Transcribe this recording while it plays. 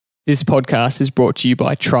This podcast is brought to you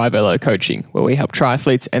by Trivelo Coaching, where we help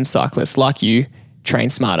triathletes and cyclists like you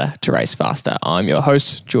train smarter to race faster. I'm your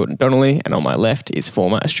host, Jordan Donnelly, and on my left is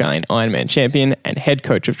former Australian Ironman champion and head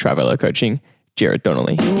coach of Trivelo Coaching, Jared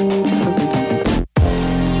Donnelly.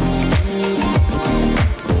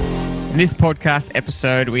 In this podcast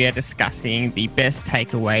episode, we are discussing the best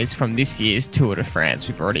takeaways from this year's Tour de France.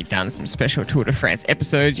 We've already done some special Tour de France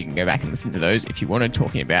episodes. You can go back and listen to those if you wanted,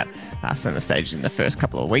 talking about some of the stages in the first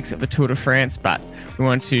couple of weeks of the Tour de France. But we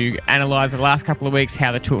want to analyse the last couple of weeks,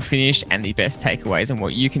 how the Tour finished, and the best takeaways and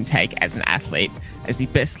what you can take as an athlete as the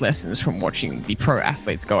best lessons from watching the pro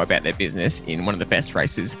athletes go about their business in one of the best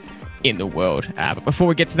races in the world. But before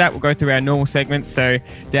we get to that, we'll go through our normal segments. So,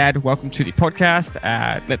 Dad, welcome to the podcast.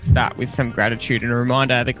 Let's start with some gratitude and a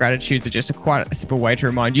reminder that gratitudes are just quite a simple way to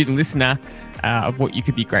remind you, the listener, of what you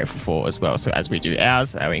could be grateful for as well. So as we do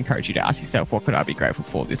ours, we encourage you to ask yourself, what could I be grateful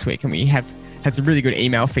for this week? And we have had some really good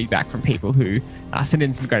email feedback from people who send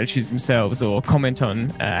in some gratitudes themselves or comment on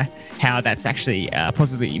how that's actually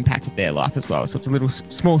positively impacted their life as well. So it's a little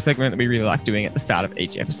small segment that we really like doing at the start of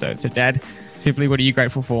each episode. So, Dad, simply, what are you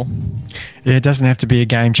grateful for? Yeah, it doesn't have to be a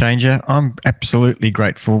game changer. I'm absolutely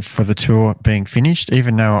grateful for the tour being finished,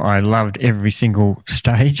 even though I loved every single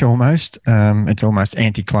stage almost. It's almost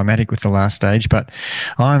anticlimactic with the last stage, but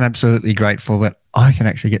I'm absolutely grateful that I can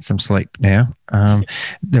actually get some sleep now.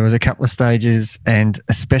 There was a couple of stages, and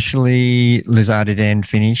especially Les Ardennes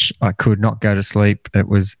finish, I could not go to sleep. It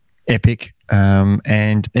was epic.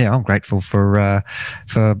 And yeah, I'm grateful for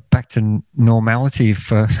back to normality,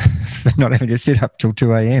 for not having to sit up till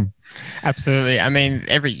 2 a.m. Absolutely. I mean,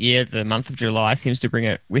 every year the month of July seems to bring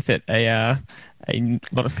it with it a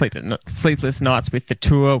lot of sleepless nights with the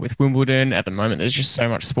Tour, with Wimbledon. At the moment, there's just so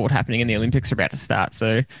much sport happening, and the Olympics are about to start.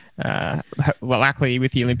 So, luckily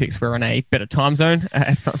with the Olympics, we're on a better time zone.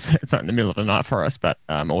 It's not in the middle of the night for us, but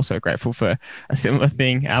I'm also grateful for a similar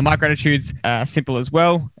thing. My gratitude's simple as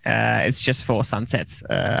well. It's just for sunsets.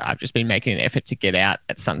 I've just been making an effort to get out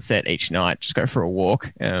at sunset each night, just go for a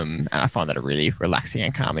walk, and I find that a really relaxing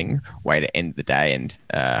and calming way to end the day.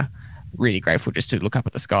 And really grateful just to look up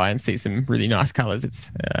at the sky and see some really nice colours.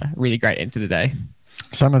 It's a really great end to the day.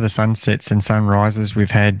 Some of the sunsets and sunrises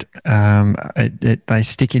we've had, they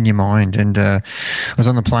stick in your mind. And I was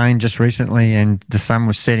on the plane just recently, and the sun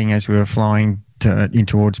was setting as we were flying in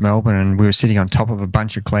towards Melbourne, and we were sitting on top of a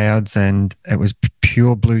bunch of clouds, and it was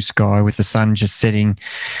pure blue sky with the sun just setting.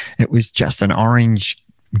 It was just an orange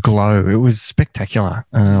glow. It was spectacular.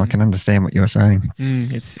 I can understand what you were saying.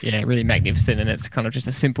 It's really magnificent, and it's kind of just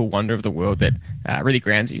a simple wonder of the world that really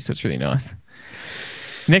grounds you. So it's really nice.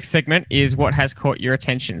 Next segment is what has caught your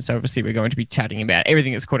attention. So obviously we're going to be chatting about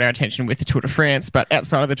everything that's caught our attention with the Tour de France, but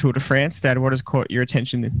outside of the Tour de France, Dad, what has caught your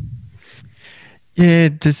attention? Yeah,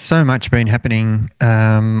 there's so much been happening.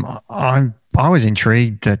 I was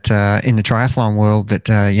intrigued that in the triathlon world that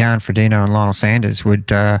Jan Frodeno and Lionel Sanders would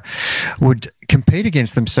compete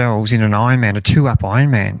against themselves in an Ironman, a 2-up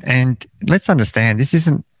Ironman. And let's understand, this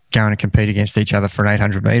isn't going to compete against each other for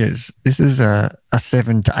 800 metres. This is a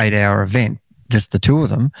 7 to 8 hour event, just the two of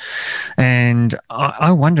them. And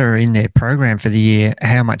I wonder in their program for the year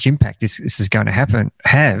how much impact this is going to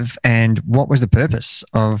have, and what was the purpose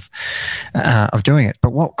of doing it.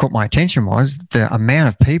 But what caught my attention was the amount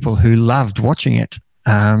of people who loved watching it,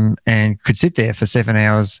 and could sit there for 7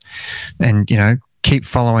 hours and, keep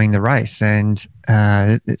following the race. And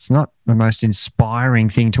it's not the most inspiring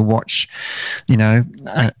thing to watch,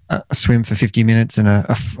 a swim for 50 minutes and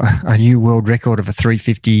a new world record of a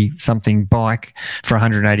 350 something bike for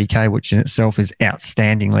 180k, which in itself is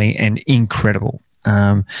outstandingly and incredible.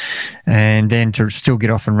 And then to still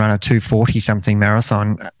get off and run a 240 something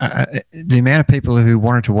marathon, the amount of people who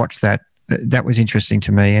wanted to watch that was interesting to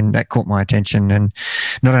me, and that caught my attention. And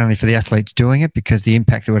not only for the athletes doing it, because the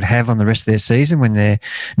impact it would have on the rest of their season when they're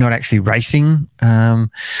not actually racing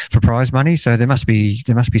for prize money. So there must be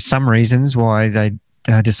some reasons why they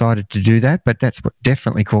decided to do that, but that's what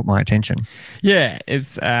definitely caught my attention. Yeah,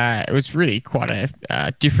 it was really quite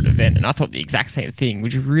a different event, and I thought the exact same thing.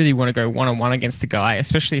 Would you really want to go one-on-one against a guy,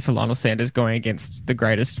 especially for Lionel Sanders going against the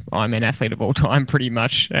greatest Ironman athlete of all time, pretty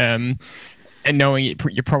much, and knowing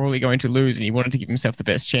you're probably going to lose, and he wanted to give himself the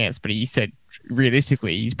best chance, but he said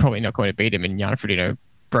realistically he's probably not going to beat him, and Jan Frodeno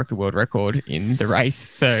broke the world record in the race.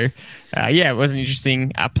 So it was an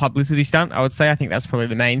interesting publicity stunt, I would say. I think that's probably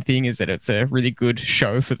the main thing, is that it's a really good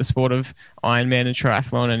show for the sport of Ironman and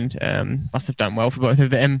triathlon, and must have done well for both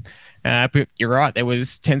of them. But you're right, there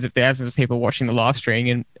was tens of thousands of people watching the live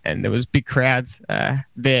stream, and there was big crowds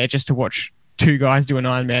there just to watch two guys do an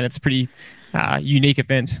Ironman. It's a pretty unique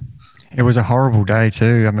event. It was a horrible day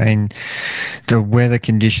too. I mean, the weather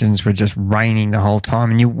conditions were just raining the whole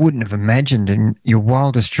time, and you wouldn't have imagined in your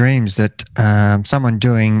wildest dreams that someone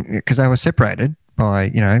doing, because they were separated by,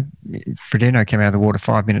 Frodeno came out of the water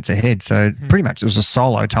 5 minutes ahead. So pretty much it was a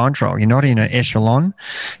solo time trial. You're not in an echelon.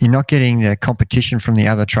 You're not getting the competition from the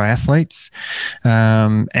other triathletes.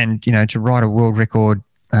 And, to ride a world record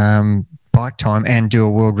bike time and do a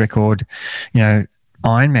world record,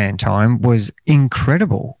 Ironman time was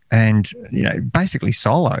incredible, and basically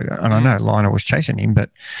solo. And I know Lionel was chasing him, but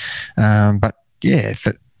yeah,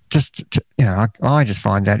 I just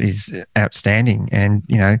find that is outstanding, and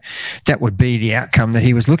that would be the outcome that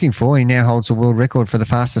he was looking for. He now holds the world record for the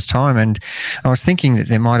fastest time, and I was thinking that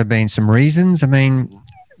there might have been some reasons. I mean,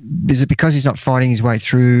 is it because he's not fighting his way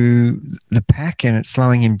through the pack and it's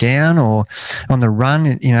slowing him down, or on the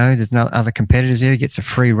run, there's no other competitors there, he gets a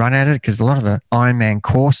free run at it? Because a lot of the Ironman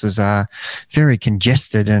courses are very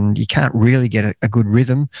congested and you can't really get a good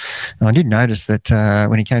rhythm. And I did notice that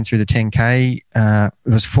when he came through the 10K,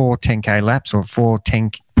 it was 4 10K laps, or 4 10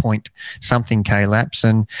 point something K laps,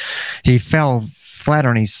 and he fell flat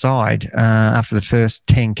on his side after the first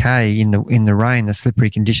 10K in the rain, the slippery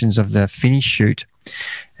conditions of the finish chute.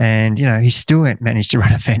 And, he still managed to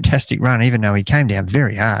run a fantastic run, even though he came down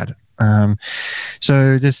very hard.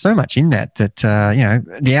 So there's so much in that,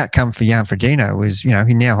 the outcome for Jan Frodeno was,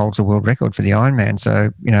 he now holds a world record for the Ironman.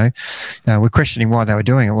 So, we're questioning why they were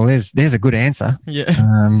doing it. Well, there's a good answer.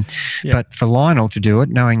 Yeah. But for Lionel to do it,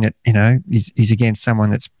 knowing that, he's against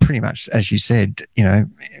someone that's pretty much, as you said,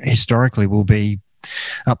 historically will be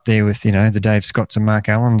up there with, the Dave Scotts and Mark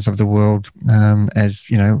Allens of the world, as,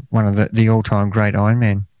 one of the all-time great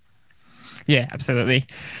Ironman. Yeah, absolutely.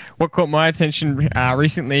 What caught my attention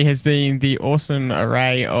recently has been the awesome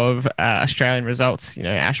array of Australian results.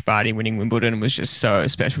 Ash Barty winning Wimbledon was just so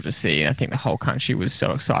special to see. And I think the whole country was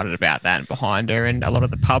so excited about that and behind her. And a lot of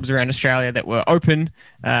the pubs around Australia that were open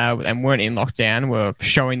and weren't in lockdown were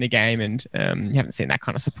showing the game. And you haven't seen that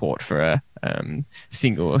kind of support for a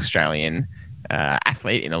single Australian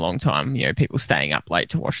athlete in a long time. People staying up late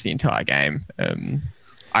to watch the entire game.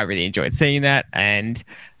 I really enjoyed seeing that. And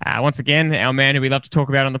once again, our man who we love to talk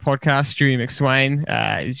about on the podcast, Stewie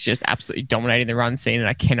McSweyn, is just absolutely dominating the run scene, and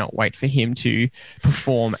I cannot wait for him to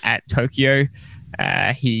perform at Tokyo.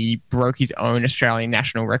 He broke his own Australian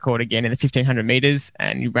national record again in the 1500 meters,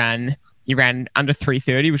 and he ran under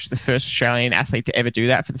 3:30, which is the first Australian athlete to ever do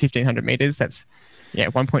that for the 1500 meters. That's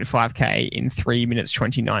 1.5K in 3 minutes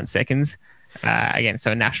 29 seconds. Again,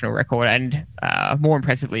 so a national record, and more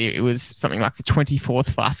impressively, it was something like the 24th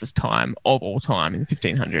fastest time of all time in the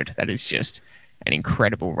 1500. That is just an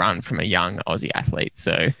incredible run from a young Aussie athlete.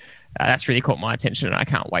 So that's really caught my attention, and I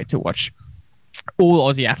can't wait to watch all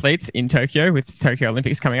Aussie athletes in Tokyo with Tokyo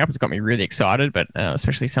Olympics coming up. It's got me really excited, but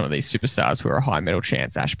especially some of these superstars who are a high medal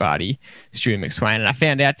chance, Ash Barty, Stewie McSweyn. And I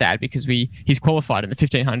found out, Dad, because he's qualified in the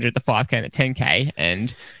 1500, the 5K and the 10K.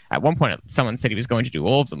 And at one point, someone said he was going to do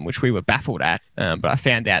all of them, which we were baffled at. But I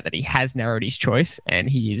found out that he has narrowed his choice and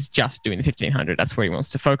he is just doing the 1500. That's where he wants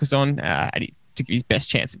to focus on to give his best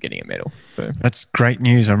chance of getting a medal. So that's great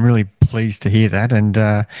news. I'm really pleased to hear that. And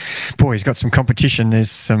boy, he's got some competition. There's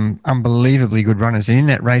some unbelievably good runners. And in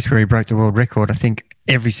that race where he broke the world record, I think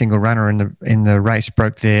every single runner in the race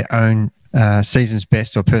broke their own season's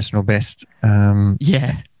best or personal best.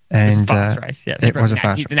 Yeah. And it was a fast race. Yeah, it was a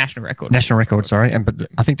fast the national record. National record, sorry. But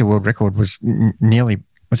I think the world record was nearly.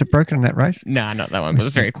 Was it broken in that race? No, not that one. It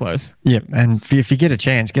was very close. Yeah, and if you get a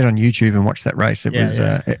chance, get on YouTube and watch that race.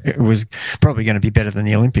 It was probably going to be better than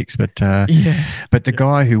the Olympics, but but the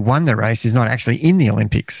guy who won the race is not actually in the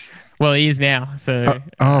Olympics. Well, he is now. So,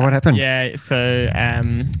 what happened? Yeah, so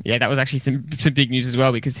that was actually some big news as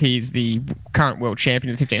well, because he's the current world champion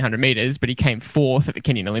in the 1500 meters, but he came fourth at the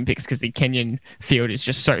Kenyan Olympics because the Kenyan field is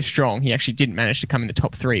just so strong. He actually didn't manage to come in the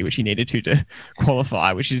top three, which he needed to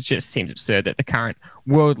qualify, which seems absurd that the current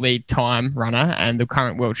world lead time runner and the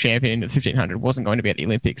current world champion in the 1500 wasn't going to be at the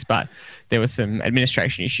Olympics. But there were some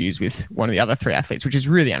administration issues with one of the other three athletes, which is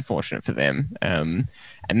really unfortunate for them, and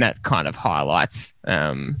that kind of highlights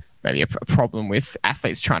maybe a problem with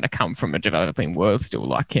athletes trying to come from a developing world still,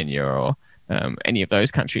 like Kenya or any of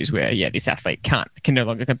those countries where, this athlete can no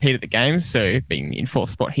longer compete at the games. So being in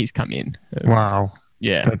fourth spot, he's come in. Wow.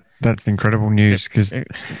 Yeah. That's incredible news. Because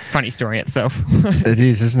funny story in itself. It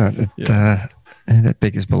is, isn't it? And that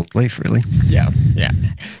beggars belief, really. Yeah.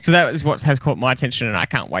 So that is what has caught my attention, and I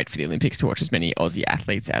can't wait for the Olympics to watch as many Aussie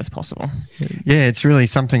athletes as possible. Yeah, it's really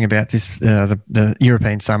something about this, the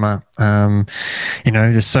European summer.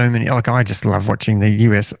 There's so many. Like, I just love watching the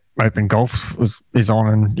US Open golf is on,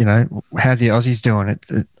 and how the Aussies doing it.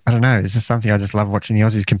 I don't know. It's just something I just love watching the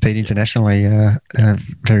Aussies compete internationally.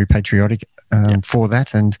 Very patriotic for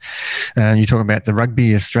that. And you talk about the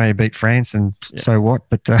rugby. Australia beat France, and so what?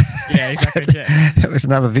 But exactly. It was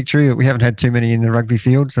another victory. We haven't had too many in the rugby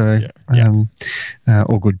field, so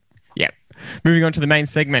all good. Moving on to the main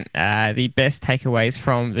segment, the best takeaways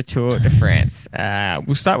from the Tour de France.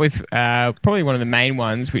 We'll start with probably one of the main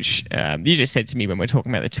ones, which you just said to me when we're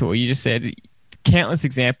talking about the Tour. You just said countless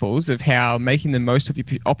examples of how making the most of your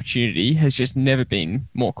opportunity has just never been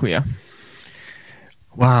more clear.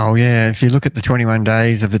 Wow, yeah. If you look at the 21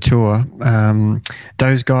 days of the Tour,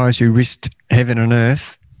 those guys who risked heaven and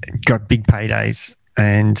earth got big paydays.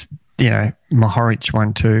 And, Mohoric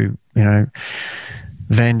won too,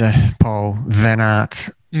 Van der Poel, Van Aert,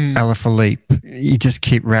 Alaphilippe. You just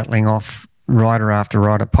keep rattling off rider after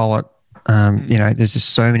rider, Pollitt. There's just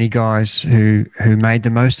so many guys who made the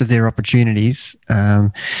most of their opportunities,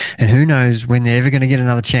 and who knows when they're ever going to get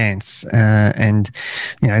another chance.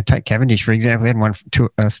 Take Cavendish, for example. He hadn't won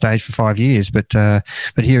a stage for 5 years, but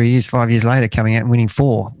here he is 5 years later coming out and winning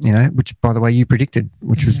 4, which, by the way, you predicted,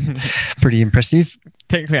 which was pretty impressive.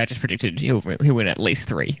 Technically, I just predicted he'll win at least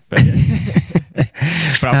 3. But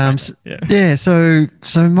So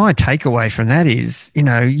my takeaway from that is,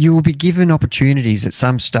 you will be given opportunities at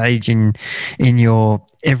some stage in your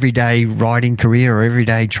everyday riding career or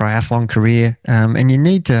everyday triathlon career, and you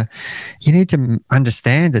need to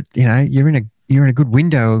understand that you're in a good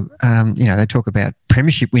window. They talk about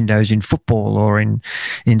premiership windows in football or in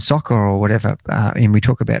soccer or whatever, and we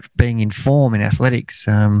talk about being in form in athletics.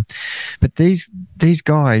 But these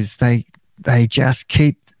guys, they just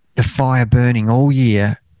keep the fire burning all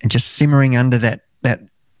year and just simmering under that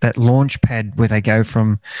launch pad where they go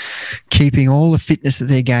from keeping all the fitness that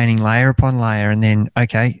they're gaining layer upon layer, and then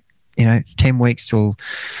it's 10 weeks till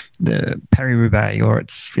the Paris-Roubaix, or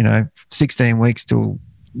it's 16 weeks till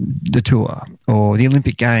the Tour or the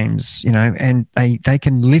Olympic Games, and they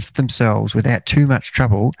can lift themselves without too much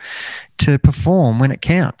trouble to perform when it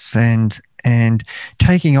counts, and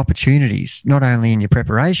taking opportunities not only in your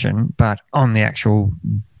preparation but on the actual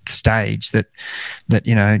stage that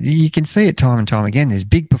you can see it time and time again. There's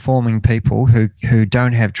big performing people who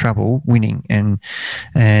don't have trouble winning and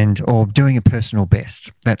or doing a personal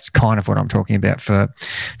best. That's kind of what I'm talking about for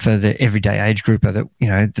the everyday age grouper that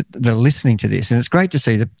they're listening to this. And it's great to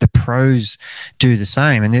see the pros do the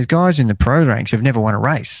same. And there's guys in the pro ranks who've never won a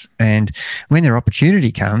race, and when their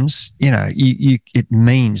opportunity comes, it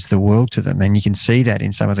means the world to them. And you can see that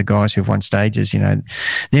in some of the guys who've won stages.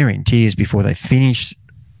 They're in tears before they finish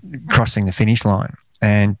crossing the finish line,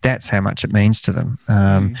 and that's how much it means to them.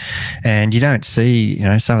 And you don't see,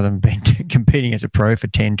 some of them been competing as a pro for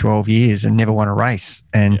 10, 12 years and never won a race.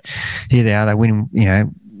 And here they are, they win,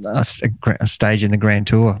 a stage in the Grand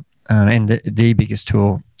Tour, and the biggest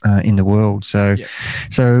tour in the world. So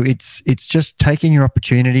it's just taking your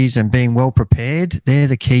opportunities and being well prepared. They're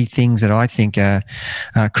the key things that I think are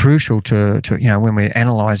crucial to when we're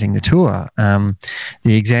analysing the Tour.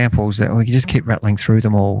 The examples that we can just keep rattling through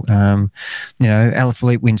them all.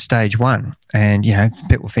 Alaphilippe wins stage 1, and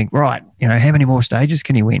people think, right, how many more stages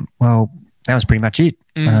can he win? Well, that was pretty much it.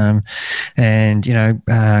 Van der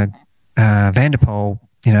Poel,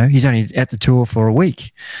 he's only at the Tour for a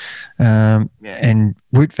week. And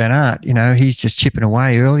Wout van Aert, he's just chipping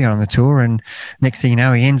away early on the Tour, and next thing you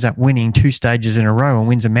know, he ends up winning 2 stages in a row and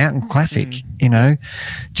wins a mountain classic.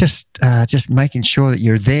 Just making sure that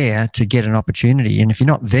you're there to get an opportunity. And if you're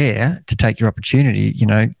not there to take your opportunity, you're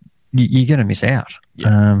going to miss out.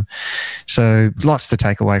 So lots to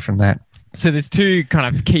take away from that. So there's 2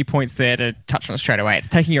 kind of key points there to touch on straight away. It's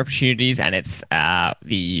taking your opportunities, and it's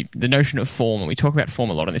the notion of form. And we talk about form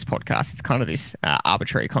a lot on this podcast. It's kind of this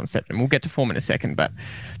arbitrary concept, and we'll get to form in a second. But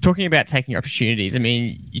talking about taking your opportunities, I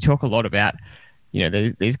mean, you talk a lot about,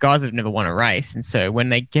 these guys that have never won a race. And so when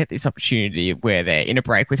they get this opportunity where they're in a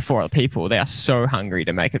break with 4 other people, they are so hungry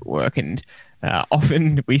to make it work. And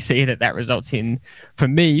often we see that results in, for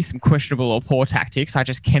me, some questionable or poor tactics. I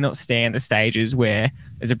just cannot stand the stages where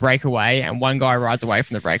there's a breakaway and one guy rides away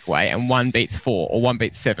from the breakaway and one beats 4 or one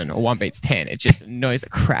beats 7 or one beats 10. It just annoys the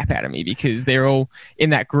crap out of me, because they're all in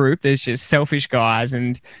that group. There's just selfish guys,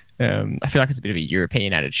 and I feel like it's a bit of a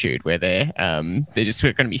European attitude where they're just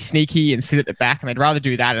going to be sneaky and sit at the back, and they'd rather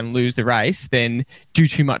do that and lose the race than do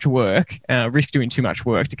too much work, risk doing too much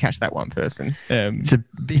work to catch that one person. It's a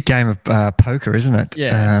big game of poker, isn't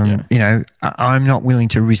it? I'm not willing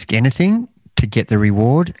to risk anything to get the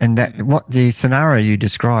reward, and that what the scenario you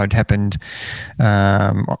described happened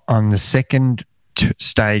on the second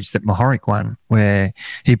stage that Mohoric won, where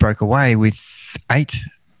he broke away with 8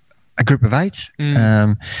 a group of 8,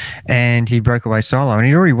 and he broke away solo, and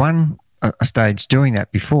he'd already won a stage doing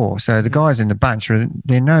that before. So the guys in the bunch,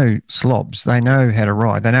 they're no slobs. They know how to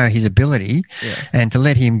ride. They know his ability, and to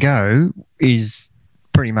let him go is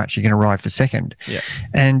pretty much you're going to ride for second. Yeah.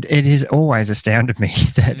 And it has always astounded me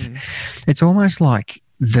that it's almost like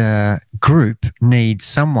the group needs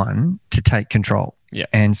someone to take control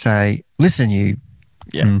and say, listen, you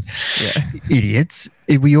idiots,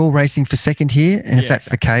 are we all racing for second here? And if that's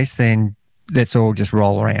the case, then let's all just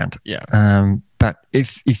roll around. But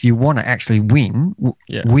if you want to actually win,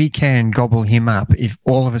 we can gobble him up if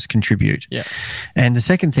all of us contribute. And the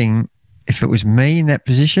second thing, if it was me in that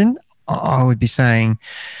position, I would be saying,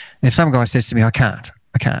 if some guy says to me, I can't,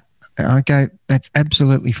 I go, that's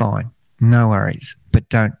absolutely fine. No worries, but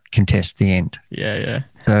don't contest the end.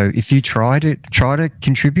 So if you try to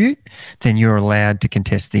contribute, then you're allowed to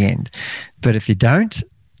contest the end. But if you don't,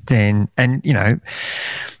 then, and you know,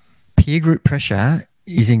 peer group pressure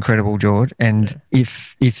is incredible, George. And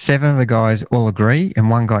if 7 of the guys all agree and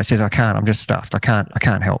one guy says, I can't, I'm just stuffed, I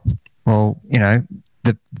can't help. Well, you know,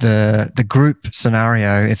 the group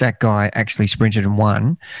scenario, if that guy actually sprinted and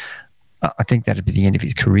won, I think that'd be the end of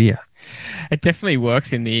his career. It definitely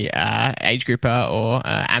works in the age grouper or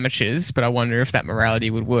amateurs, but I wonder if that morality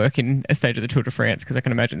would work in a stage of the Tour de France, because I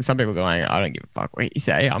can imagine some people going, I don't give a fuck what you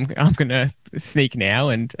say. I'm going to sneak now.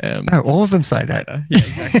 And no, all of them say that. Yeah,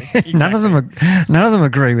 exactly. None of them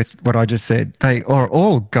agree with what I just said. They are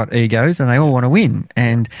all got egos and they all want to win.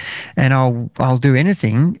 And I'll do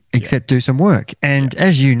anything except do some work. And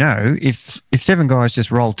as you know, if 7 guys just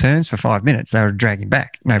roll turns for 5 minutes, they would drag him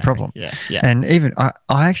back, no problem. And even I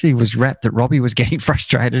actually was rapt that Robbie was getting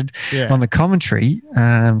frustrated on the commentary,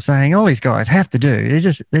 saying all these guys have to do,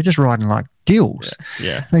 they're just riding like dills.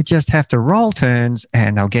 They just have to roll turns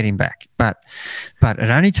and they'll get him back. But it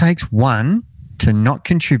only takes one to not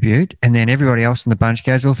contribute, and then everybody else in the bunch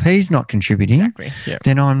goes, well, if he's not contributing,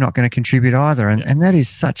 then I'm not going to contribute either. And that is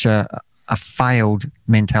such a failed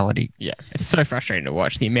mentality. It's so frustrating to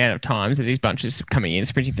watch the amount of times that these bunches coming in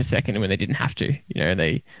sprinting for second, and when they didn't have to, you know,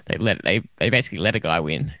 they basically let a guy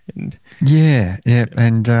win. And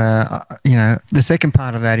and you know, the second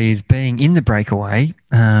part of that is being in the breakaway,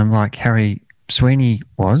 like Harry Sweeney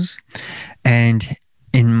was, and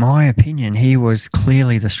in my opinion, he was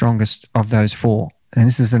clearly the strongest of those 4. And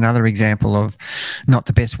this is another example of not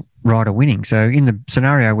the best rider winning. So in the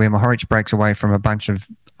scenario where Mohoric breaks away from a bunch of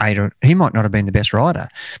 8, he might not have been the best rider,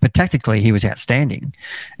 but tactically he was outstanding.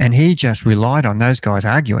 And he just relied on those guys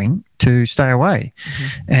arguing to stay away.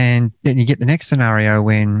 And then you get the next scenario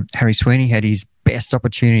when Harry Sweeney had his best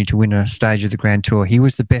opportunity to win a stage of the Grand Tour. He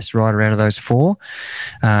was the best rider out of those 4.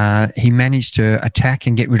 He managed to attack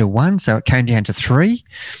and get rid of 1, so it came down to 3.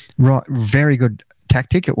 Very good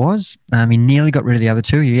tactic it was. He nearly got rid of the other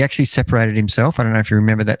 2. He actually separated himself. I don't know if you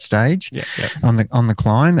remember that stage on the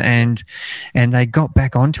climb, and they got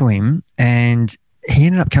back onto him, and he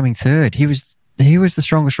ended up coming 3rd. He was the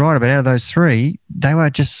strongest rider, but out of those 3, they were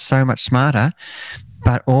just so much smarter,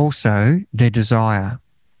 but also their desire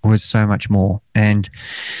was so much more. And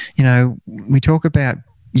you know, we talk about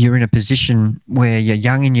you're in a position where you're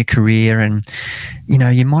young in your career, and you know,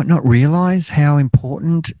 you might not realize how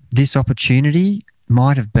important this opportunity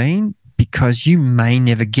might have been, because you may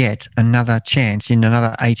never get another chance in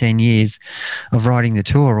another 18 years of riding the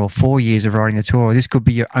Tour, or 4 years of riding the Tour. This could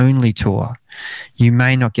be your only Tour. You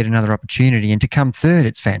may not get another opportunity, and to come 3rd,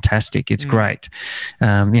 it's fantastic. It's great.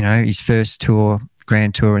 You know, his first Tour,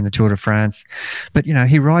 Grand Tour in the Tour de France. But, you know,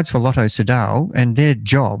 he rides for Lotto Soudal, and their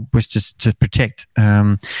job was just to protect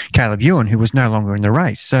Caleb Ewan, who was no longer in the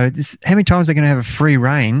race. So how many times are they going to have a free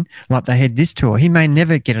rein like they had this Tour? He may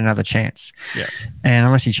never get another chance. And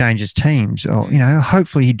unless he changes teams, or, you know,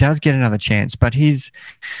 hopefully he does get another chance. But his,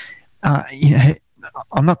 you know,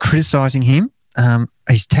 I'm not criticising him.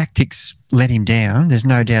 His tactics let him down. There's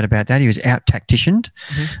no doubt about that. He was out-tacticianed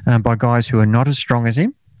by guys who are not as strong as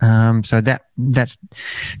him. So that's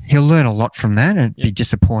he'll learn a lot from that, and it'd be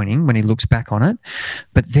disappointing when he looks back on it.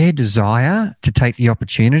 But their desire to take the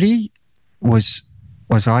opportunity was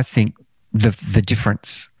I think the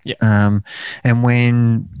difference. And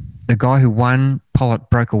when the guy who won, Pollitt,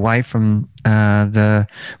 broke away from the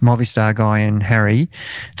Movistar guy and Harry,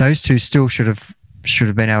 those 2 still should have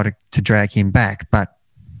been able to drag him back, but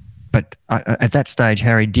at that stage,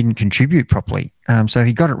 Harry didn't contribute properly. So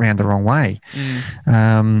he got it round the wrong way,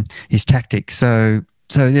 his tactics. So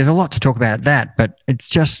so there's a lot to talk about at that, but it's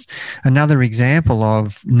just another example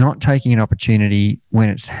of not taking an opportunity when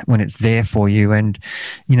it's there for you. And,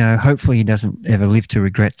 hopefully he doesn't ever live to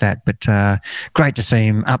regret that. But great to see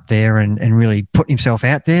him up there and really put himself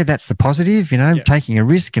out there. That's the positive, taking a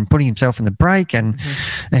risk and putting himself in the break and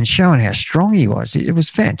showing how strong he was. It was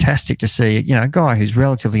fantastic to see, a guy who's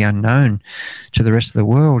relatively unknown to the rest of the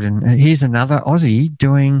world. And here's another Aussie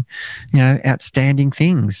doing, outstanding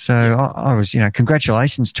things. So I was,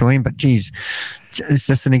 congratulations to him. But geez, it's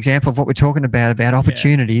just an example of what we're talking about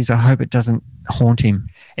opportunities. I hope it doesn't haunt him.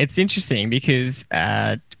 It's interesting because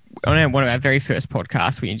on one of our very first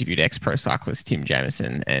podcasts, we interviewed ex-pro cyclist Tim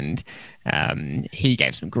Jamieson, and he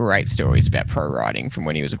gave some great stories about pro riding from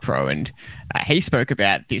when he was a pro. And he spoke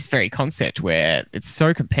about this very concept where it's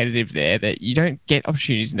so competitive there that you don't get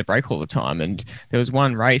opportunities in the break all the time. And there was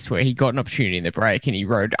one race where he got an opportunity in the break and he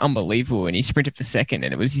rode unbelievable and he sprinted for second,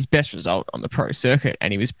 and it was his best result on the pro circuit,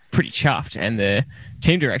 and he was pretty chuffed. And the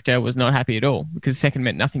team director was not happy at all because second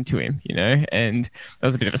meant nothing to him, and that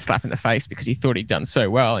was a bit of a slap in the face because he thought he'd done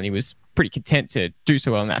so well and he was pretty content to do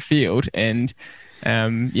so well in that field. And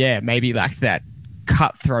maybe lacked that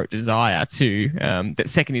cutthroat desire to that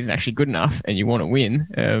second isn't actually good enough and you want to win,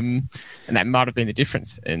 and that might have been the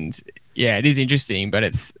difference. And it is interesting, but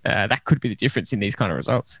it's that could be the difference in these kind of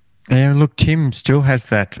results. Yeah, look, Tim still has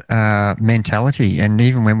that mentality, and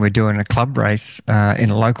even when we're doing a club race in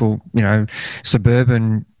a local,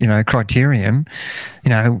 suburban, criterium,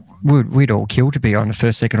 we'd all kill to be on the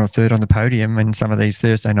first, second, or third on the podium in some of these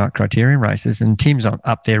Thursday night criterium races. And Tim's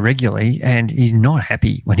up there regularly, and he's not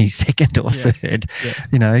happy when he's second or third.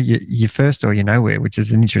 Yeah. You're first or you're nowhere, which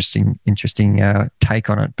is an interesting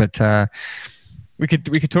take on it. But we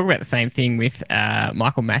could talk about the same thing with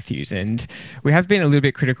Michael Matthews, and we have been a little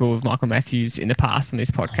bit critical of Michael Matthews in the past on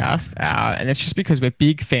this podcast, and it's just because we're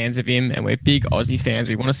big fans of him and we're big Aussie fans.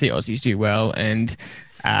 We want to see Aussies do well, and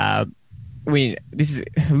this is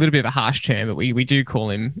a little bit of a harsh term, but we do call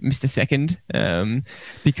him Mr. Second,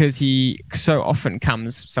 because he so often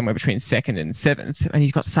comes somewhere between second and seventh, and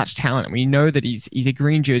he's got such talent. And we know that he's a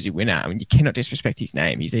green jersey winner. I mean, you cannot disrespect his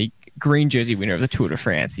name. He's a green jersey winner of the Tour de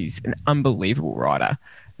France. He's an unbelievable rider.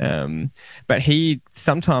 But he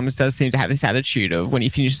sometimes does seem to have this attitude of when he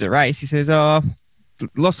finishes a race, he says,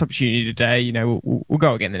 lost opportunity today, we'll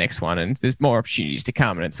go again the next one, and there's more opportunities to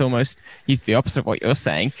come. And it's almost, he's the opposite of what you're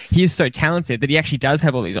saying. He is so talented that he actually does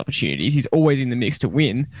have all these opportunities. He's always in the mix to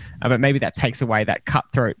win, but maybe that takes away that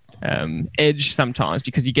cutthroat edge sometimes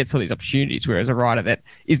because he gets all these opportunities, whereas a rider that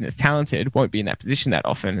isn't as talented won't be in that position that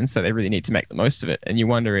often, and so they really need to make the most of it. And you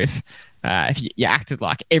wonder if you acted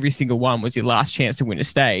like every single one was your last chance to win a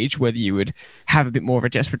stage, whether you would have a bit more of a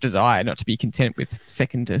desperate desire not to be content with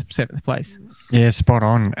second to seventh place. Yeah, spot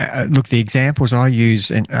on. Look, the examples I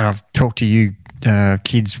use, and I've talked to you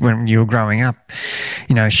kids when you were growing up,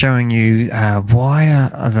 showing you why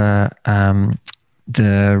are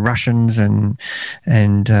the Russians and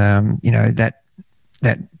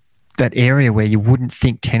that area where you wouldn't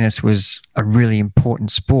think tennis was a really important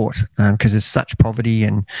sport, because there's such poverty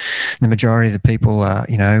and the majority of the people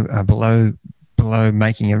are below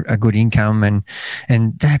making a good income,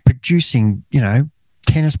 and they're producing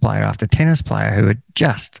tennis player after tennis player who are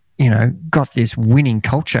just got this winning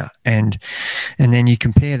culture, and then you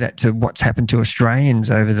compare that to what's happened to Australians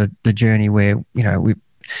over the journey where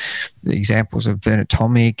the examples of Bernard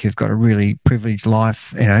Tomic, who've got a really privileged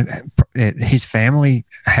life. His family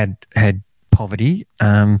had poverty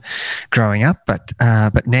growing up, but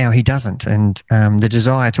now he doesn't. And the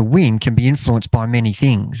desire to win can be influenced by many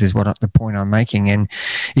things, is what the point I'm making. And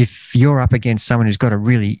if you're up against someone who's got a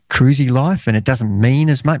really cruisy life and it doesn't mean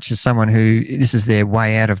as much as someone who this is their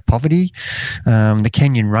way out of poverty, the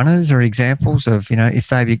Kenyan runners are examples of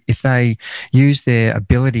if they use their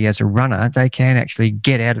ability as a runner, they can actually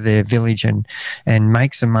get out of their village and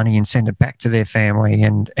make some money and send it back to their family.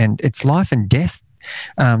 And it's life and death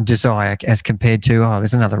desire as compared to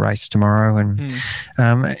there's another race tomorrow. And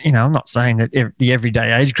I'm not saying that the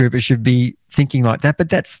everyday age grouper should be thinking like that, but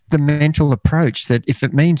that's the mental approach, that if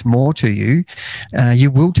it means more to you,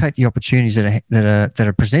 you will take the opportunities that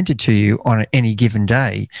are presented to you on any given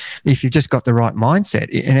day if you've just got the right mindset.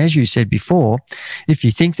 And as you said before, if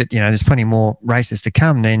you think that there's plenty more races to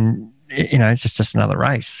come, then it's just another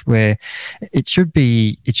race. Where it should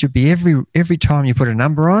be every time you put a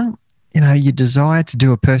number on, your desire to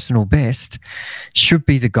do a personal best should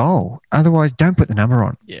be the goal. Otherwise, don't put the number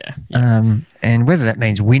on. Yeah. And whether that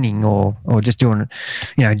means winning or just doing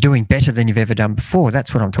better than you've ever done before,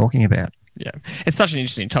 that's what I'm talking about. Yeah, it's such an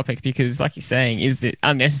interesting topic because, like you're saying, is it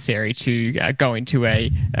unnecessary to go into a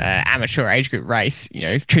amateur age group race,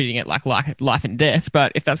 treating it like life and death?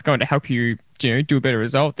 But if that's going to help you, do a better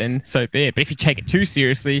result, then so be it. But if you take it too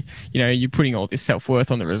seriously, you're putting all this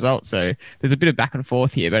self-worth on the result. So there's a bit of back and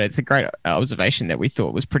forth here, but it's a great observation that we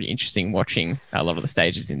thought was pretty interesting watching a lot of the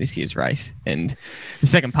stages in this year's race. And the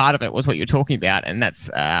second part of it was what you're talking about, and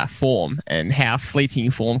that's form and how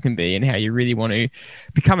fleeting form can be, and how you really want to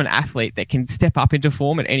become an athlete that can step up into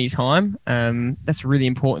form at any time. That's a really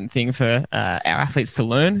important thing for our athletes to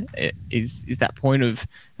learn, is that point of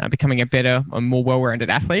becoming a better and more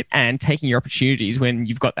well-rounded athlete and taking your opportunities when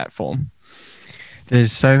you've got that form.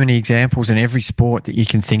 There's so many examples in every sport that you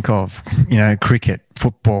can think of, cricket,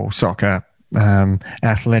 football, soccer,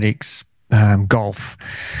 athletics, golf,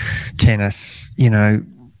 tennis. You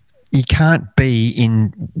can't be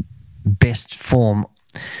in best form,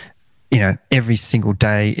 every single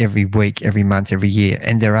day, every week, every month, every year.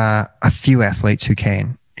 And there are a few athletes who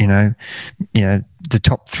can, the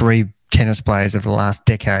top three tennis players of the last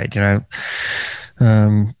decade,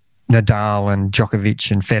 Nadal and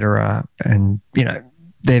Djokovic and Federer, and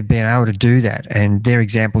they've been able to do that, and they're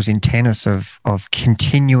examples in tennis of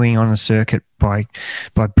continuing on the circuit by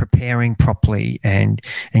preparing properly and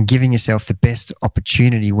giving yourself the best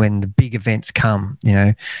opportunity when the big events come.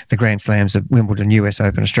 The Grand Slams of Wimbledon, US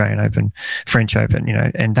Open, Australian Open, French Open.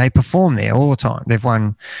 And they perform there all the time. They've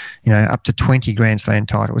won up to 20 Grand Slam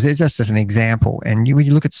titles. It's just as an example. And when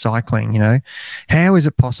you look at cycling, how is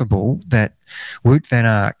it possible that Wout van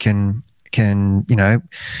Aert can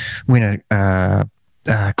win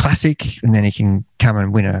a classic, and then he can come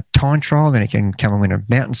and win a time trial, then he can come and win a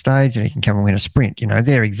mountain stage, and he can come and win a sprint.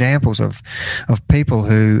 They're examples of people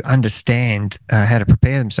who understand how to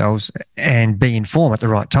prepare themselves and be in form at the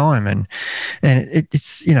right time. And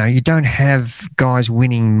it's you don't have guys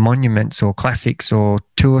winning monuments or classics or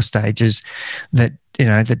tour stages that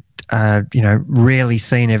rarely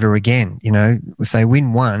seen ever again. If they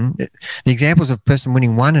win one, the examples of a person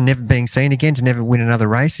winning one and never being seen again to never win another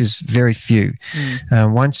race is very few.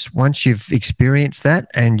 Once you've experienced that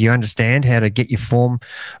and you understand how to get your form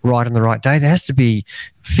right on the right day, there has to be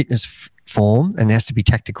fitness form and there has to be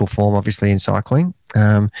tactical form, obviously, in cycling.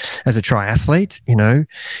 As a triathlete,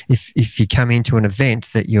 if you come into an event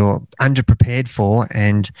that you're underprepared for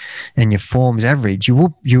and your form's average, you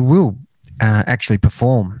will actually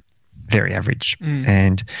perform very average.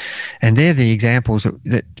 And they're the examples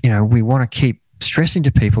that we want to keep stressing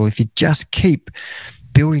to people. If you just keep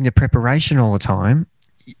building the preparation all the time,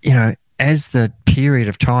 as the period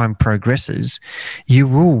of time progresses, you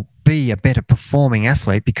will be a better performing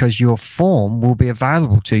athlete because your form will be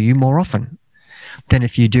available to you more often than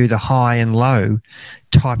if you do the high and low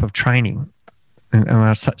type of training. And when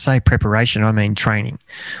I say preparation, I mean training.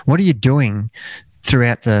 What are you doing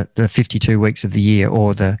throughout the 52 weeks of the year,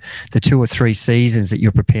 or the 2 or 3 seasons that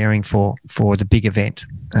you're preparing for the big event,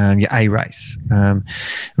 your A race? We're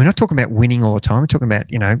not talking about winning all the time. We're talking about,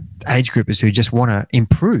 age groupers who just want to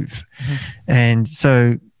improve. And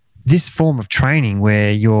so this form of training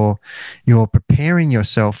where you're preparing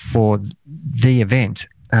yourself for the event,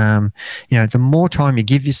 the more time you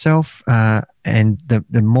give yourself, and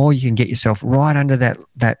the more you can get yourself right under that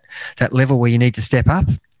level where you need to step up.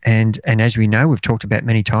 And as we know, we've talked about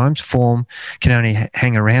many times, form can only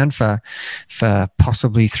hang around for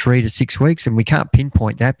possibly 3 to 6 weeks, and we can't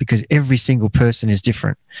pinpoint that because every single person is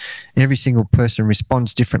different. Every single person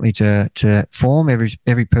responds differently to form.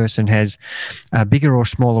 Every person has a bigger or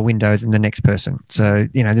smaller window than the next person. So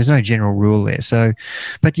there's no general rule there. So,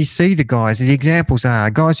 but you see the examples are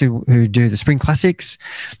guys who do the Spring Classics,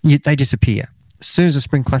 they disappear. As soon as the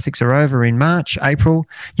Spring Classics are over in March, April,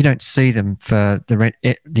 you don't see them for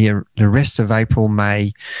the rest of April,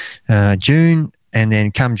 May, June, and then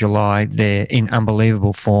come July, they're in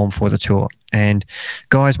unbelievable form for the Tour. And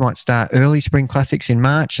guys might start early Spring Classics in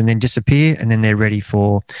March and then disappear, and then they're ready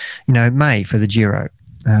for, May for the Giro.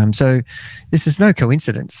 So this is no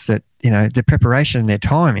coincidence that, the preparation and their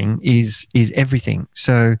timing is everything.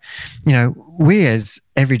 So, we as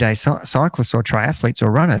everyday cyclists or triathletes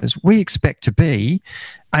or runners, we expect to be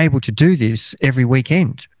able to do this every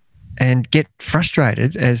weekend and get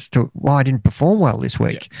frustrated as to why I didn't perform well this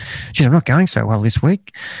week. Geez, I'm not going so well this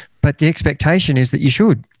week. But the expectation is that you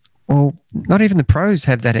should. Well, not even the pros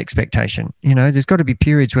have that expectation. There's got to be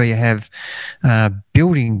periods where you have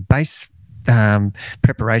building base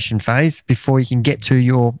preparation phase before you can get to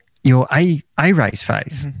your A race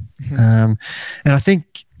phase. And I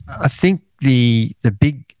think the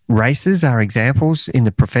big races are examples in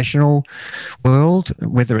the professional world,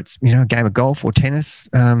 whether it's, a game of golf or tennis.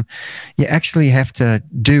 You actually have to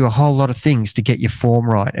do a whole lot of things to get your form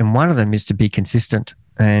right. And one of them is to be consistent.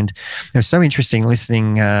 And it was so interesting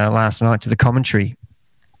listening last night to the commentary,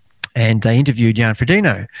 and they interviewed Jan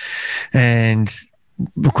Frodeno, and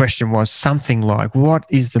the question was something like, what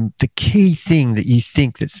is the key thing that you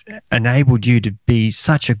think that's enabled you to be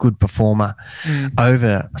such a good performer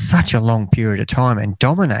over such a long period of time and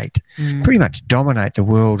pretty much dominate the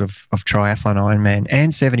world of triathlon, Ironman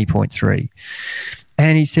and 70.3?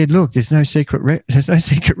 And he said, look, there's no secret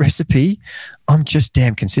recipe. I'm just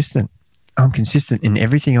damn consistent. I'm consistent in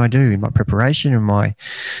everything I do, in my preparation and my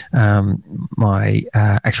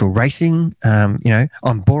actual racing. I'm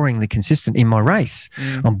boringly consistent in my race.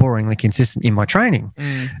 I'm boringly consistent in my training.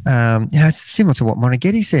 It's similar to what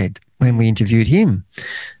Moneghetti said when we interviewed him.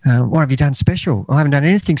 What have you done special? I haven't done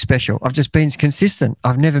anything special. I've just been consistent.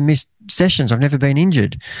 I've never missed sessions. I've never been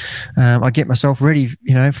injured. I get myself ready,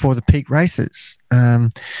 for the peak races.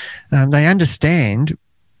 They understand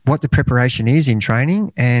what the preparation is in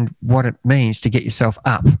training and what it means to get yourself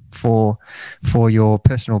up for your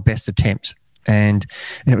personal best attempts. And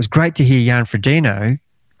it was great to hear Jan Frodeno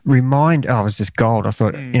it was just gold. I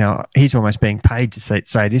thought, he's almost being paid to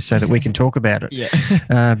say this so that we can talk about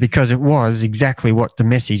it. Because it was exactly what the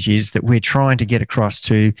message is that we're trying to get across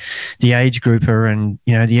to the age grouper and,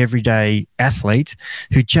 the everyday athlete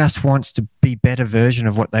who just wants to be better version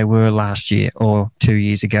of what they were last year or 2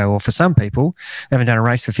 years ago. Or for some people, they haven't done a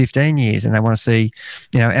race for 15 years and they want to see,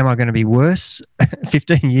 am I going to be worse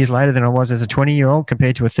 15 years later than I was as a 20-year-old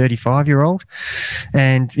compared to a 35-year-old?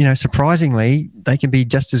 And, surprisingly, they can be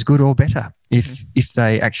just as good or better if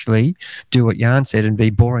they actually do what Jan said and be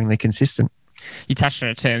boringly consistent. You touched on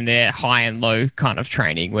a term there, high and low kind of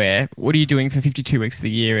training, what are you doing for 52 weeks of the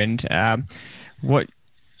year, and what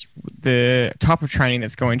the type of training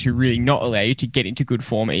that's going to really not allow you to get into good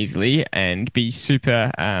form easily and be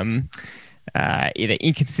super either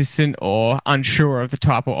inconsistent or unsure of the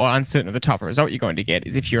type or uncertain of the type of result you're going to get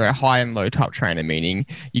is if you're a high and low type trainer, meaning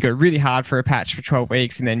you go really hard for a patch for 12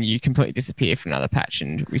 weeks and then you completely disappear for another patch.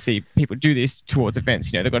 And we see people do this towards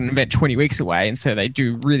events. They've got an event 20 weeks away, and so they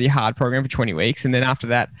do really hard program for 20 weeks, and then after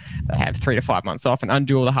that they have 3 to 5 months off and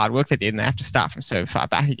undo all the hard work they did, and they have to start from so far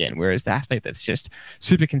back again. Whereas the athlete that's just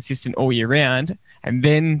super consistent all year round and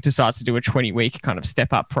then decides to do a 20-week kind of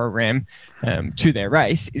step-up program to their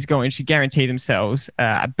race is going to guarantee themselves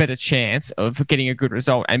a better chance of getting a good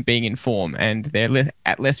result and being in form, and they're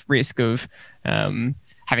at less risk of having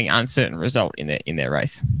an uncertain result in their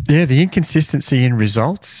race. Yeah, the inconsistency in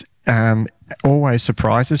results always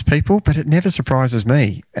surprises people, but it never surprises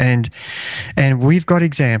me. And we've got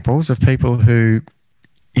examples of people who,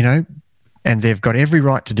 and they've got every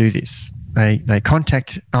right to do this. They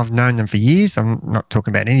contact, I've known them for years. I'm not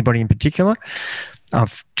talking about anybody in particular.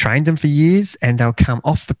 I've trained them for years, and they'll come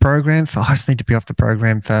off the program I just need to be off the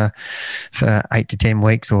program for 8 to 10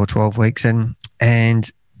 weeks or 12 weeks. And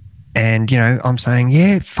I'm saying,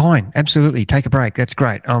 yeah, fine, absolutely, take a break. That's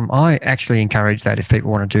great. I actually encourage that if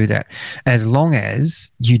people want to do that, as long as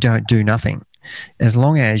you don't do nothing. As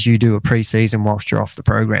long as you do a pre-season whilst you're off the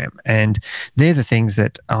program. And they're the things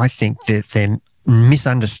that I think that they're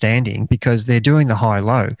misunderstanding, because they're doing the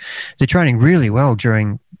high-low. They're training really well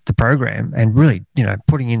during the program and really,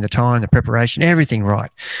 putting in the time, the preparation, everything right,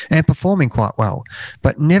 and performing quite well,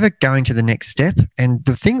 but never going to the next step. And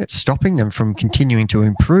the thing that's stopping them from continuing to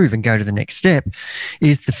improve and go to the next step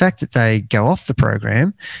is the fact that they go off the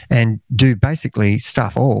program and do basically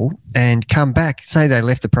stuff all and come back, say they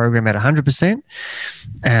left the program at 100%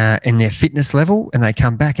 in their fitness level, and they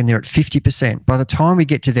come back and they're at 50%. By the time we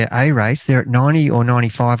get to their A race, they're at 90 or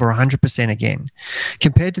 95 or 100% again,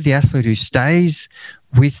 compared to the athlete who stays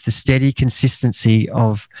with the steady consistency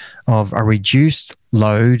of a reduced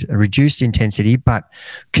load, a reduced intensity, but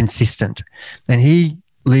consistent. And he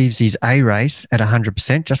leaves his A race at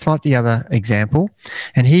 100%, just like the other example,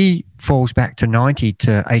 and he falls back to 90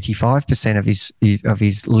 to 85% of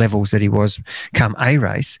his levels that he was come A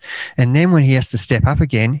race. And then when he has to step up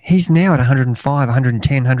again, he's now at 105,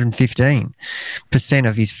 110, 115%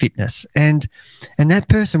 of his fitness. And that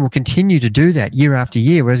person will continue to do that year after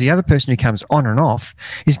year, whereas the other person who comes on and off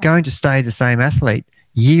is going to stay the same athlete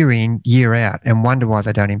year in, year out, and wonder why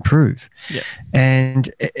they don't improve. Yeah.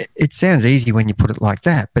 And it sounds easy when you put it like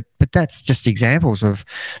that, but that's just examples of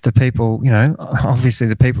the people, obviously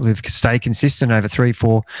the people who've stayed consistent over 3,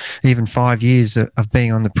 4, even 5 years of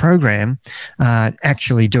being on the program,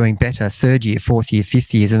 actually doing better third year, fourth year,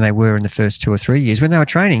 fifth year than they were in the first 2 or 3 years when they were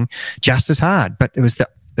training just as hard. But it was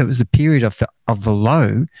the period of the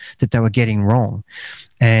low that they were getting wrong.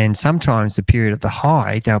 And sometimes the period of the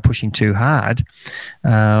high, they were pushing too hard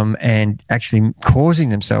and actually causing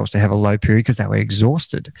themselves to have a low period because they were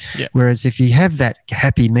exhausted. Yeah. Whereas if you have that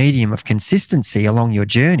happy medium of consistency along your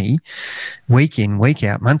journey, week in, week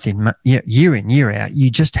out, month in, year in, year out, you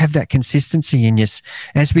just have that consistency. And yes,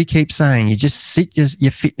 as we keep saying, you just sit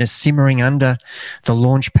your fitness simmering under the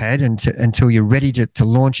launch pad until you're ready to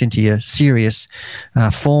launch into your serious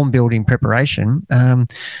form building preparation.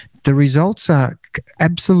 The results are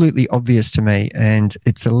absolutely obvious to me, and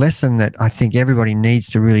it's a lesson that I think everybody needs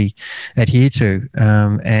to really adhere to.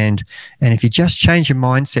 And if you just change your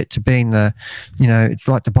mindset to being it's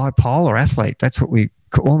like the bipolar athlete. That's what we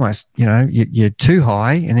almost, you're too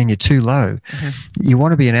high and then you're too low. Mm-hmm. You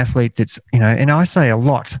want to be an athlete that's, and I say a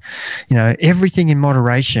lot, everything in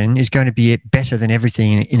moderation is going to be better than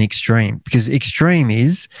everything in extreme, because extreme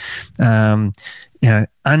is,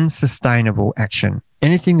 unsustainable action.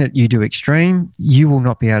 Anything that you do extreme, you will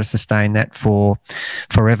not be able to sustain that for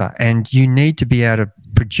forever. And you need to be able to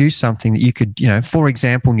produce something that you could, for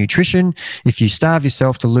example, nutrition. If you starve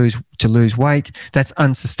yourself to lose weight, that's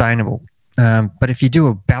unsustainable. But if you do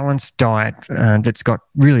a balanced diet that's got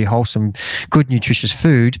really wholesome, good, nutritious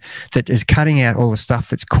food that is cutting out all the stuff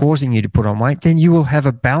that's causing you to put on weight, then you will have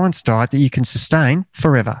a balanced diet that you can sustain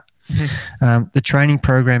forever. Mm-hmm. The training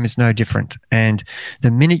program is no different. And the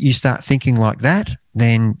minute you start thinking like that,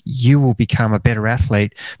 then you will become a better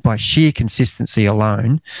athlete by sheer consistency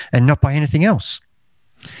alone and not by anything else.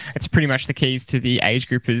 It's pretty much the keys to the age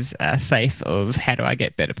groupers safe of how do I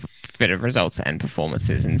get better results and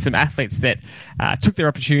performances. And some athletes that took their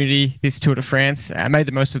opportunity this Tour de France, made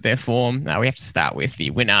the most of their form. We have to start with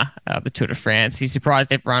the winner of the Tour de France. He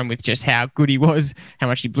surprised everyone with just how good he was, how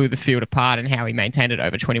much he blew the field apart, and how he maintained it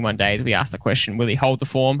over 21 days. We asked the question, will he hold the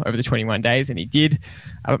form over the 21 days? And he did.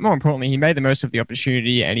 But more importantly, he made the most of the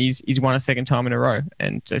opportunity, and he's won a second time in a row.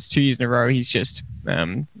 And just 2 years in a row, he's just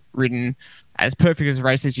ridden as perfect as a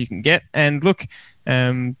race as you can get. And look,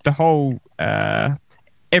 the whole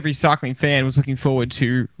every cycling fan was looking forward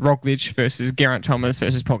to Roglic versus Geraint Thomas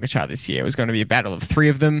versus Pogačar this year. It was going to be a battle of three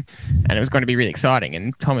of them, and it was going to be really exciting.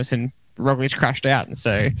 And Thomas and Roglic crashed out, and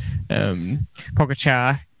so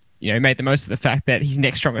Pogačar, made the most of the fact that his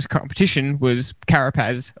next strongest competition was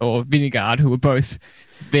Carapaz or Vingegaard, who were both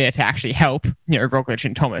there to actually help, Roglic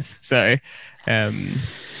and Thomas. So.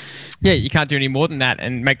 Yeah, you can't do any more than that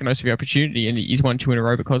and make the most of your opportunity. And he's won 2 in a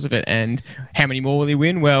row because of it. And how many more will he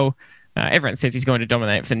win? Well, everyone says he's going to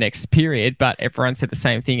dominate for the next period, but everyone said the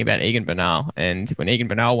same thing about Egan Bernal. And when Egan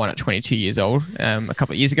Bernal won at 22 years old a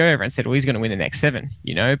couple of years ago, everyone said, well, he's going to win the next 7,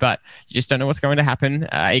 but you just don't know what's going to happen.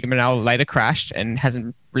 Egan Bernal later crashed and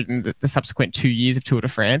hasn't ridden the subsequent 2 years of Tour de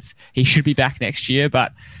France. He should be back next year,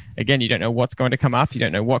 but again, you don't know what's going to come up. You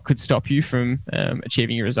don't know what could stop you from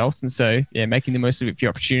achieving your results. And so, making the most of your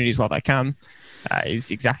opportunities while they come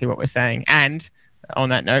is exactly what we're saying. And on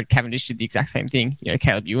that note, Cavendish did the exact same thing.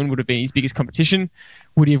 Caleb Ewan would have been his biggest competition.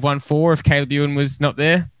 Would he have won 4 if Caleb Ewan was not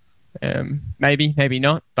there? Maybe, maybe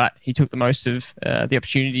not. But he took the most of the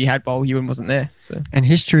opportunity he had while Ewan wasn't there. So. And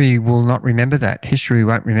history will not remember that. History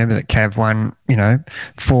won't remember that Cav won,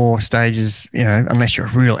 4 stages, unless you're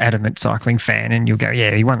a real adamant cycling fan, and you'll go,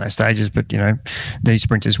 yeah, he won those stages, but, these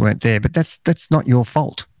sprinters weren't there. But that's not your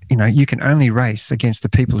fault. You can only race against the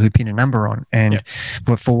people who pin a number on. And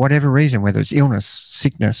but for whatever reason, whether it's illness,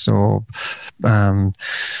 sickness, or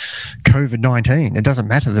COVID-19, it doesn't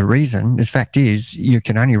matter the reason. The fact is, you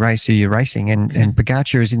can only race who you're racing. And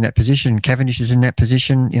Pogačar is in that position. Cavendish is in that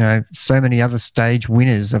position. So many other stage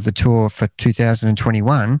winners of the Tour for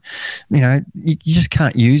 2021. You just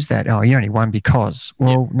can't use that. Oh, you only won because.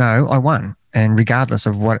 Well, no, I won. And regardless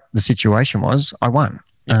of what the situation was, I won.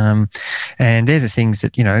 And they're the things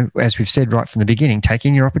that, as we've said right from the beginning,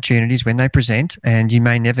 taking your opportunities when they present, and you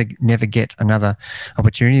may never get another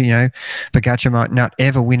opportunity. Pogačar might not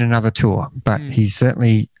ever win another Tour, but he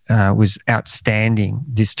certainly was outstanding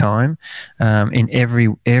this time in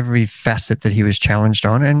every facet that he was challenged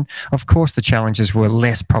on. And of course, the challenges were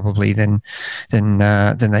less probably than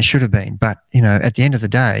they should have been. But at the end of the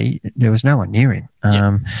day, there was no one near him,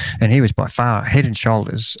 and he was by far head and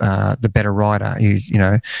shoulders the better rider. He was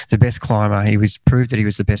the best climber. He was proved that he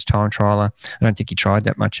was the best time trialer. I don't think he tried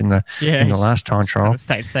that much in the last time trial.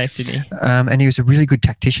 Stayed safe, didn't he? And he was a really good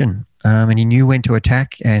tactician. And he knew when to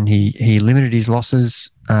attack, and he limited his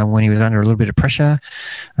losses when he was under a little bit of pressure.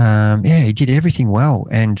 He did everything well,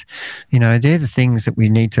 and they're the things that we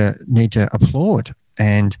need to applaud.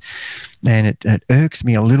 And it irks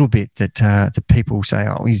me a little bit that the people say,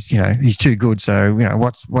 oh, he's too good. So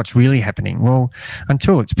what's really happening? Well,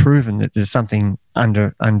 until it's proven that there's something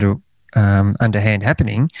under underhand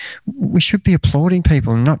happening, we should be applauding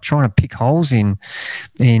people and not trying to pick holes in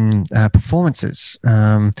performances.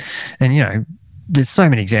 And there's so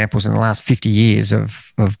many examples in the last 50 years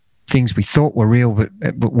of things we thought were real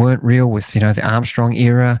but weren't real with the Armstrong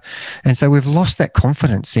era. And so we've lost that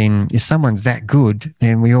confidence in, if someone's that good,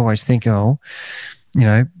 then we always think,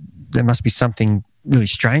 there must be something really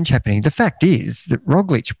strange happening. The fact is that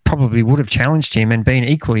Roglic probably would have challenged him and been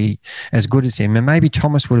equally as good as him, and maybe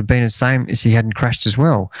Thomas would have been the same as he hadn't crashed as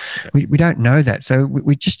well. We don't know that, so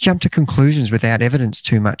we just jump to conclusions without evidence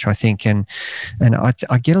too much, I think, and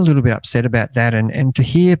I get a little bit upset about that, and to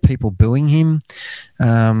hear people booing him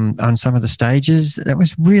on some of the stages, that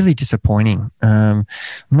was really disappointing. I'm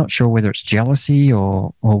not sure whether it's jealousy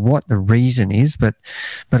or what the reason is, but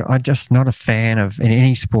I'm just not a fan of in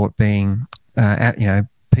any sport being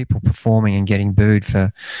people performing and getting booed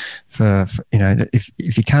for if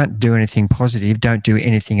you can't do anything positive, don't do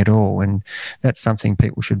anything at all. And that's something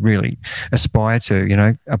people should really aspire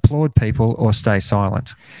to, applaud people or stay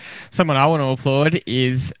silent. Someone I want to applaud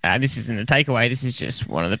is, this isn't a takeaway, this is just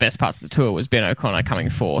one of the best parts of the tour, was Ben O'Connor coming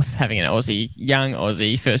fourth, having an young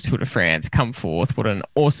Aussie, first Tour de France, come fourth. What an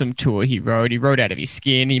awesome tour he rode. He rode out of his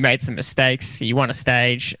skin. He made some mistakes. He won a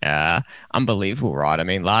stage. Unbelievable ride. I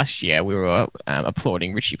mean, last year we were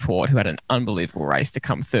applauding Richie Porte, who had an unbelievable race to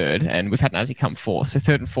come third, and we've had an Aussie come fourth. So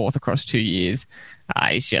third and fourth across 2 years.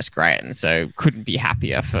 He's just great, and so couldn't be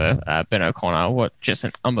happier for Ben O'Connor. What just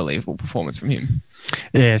an unbelievable performance from him.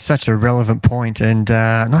 Yeah, such a relevant point, and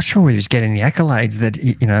not sure whether he's getting the accolades that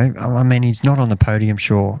he's not on the podium,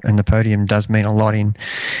 sure, and the podium does mean a lot in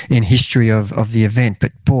history of the event.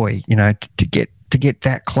 But boy, to get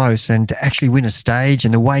that close and to actually win a stage,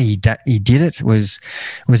 and the way he did it was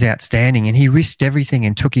outstanding. And he risked everything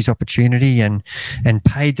and took his opportunity and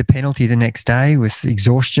paid the penalty the next day with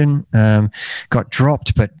exhaustion. Got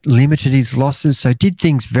dropped, but limited his losses. So did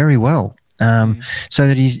things very well. So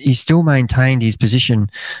that he still maintained his position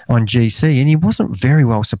on GC, and he wasn't very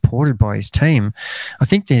well supported by his team. I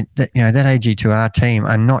think that AG2R team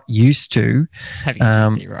are not used to having a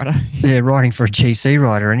GC rider. They're riding for a GC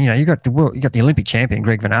rider, and you got the Olympic champion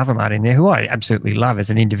Greg Van Avermaet in there, who I absolutely love as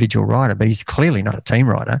an individual rider, but he's clearly not a team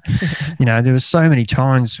rider. There was so many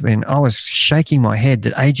times when I was shaking my head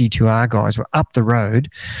that AG2R guys were up the road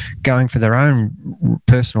going for their own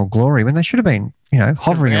personal glory when they should have been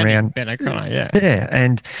hovering around Ben O'Connor, yeah,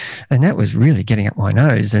 and that was really getting up my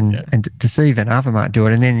nose, and to see Van Avermaet do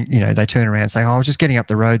it, and then they turn around and say, I was just getting up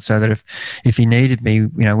the road so that if he needed me,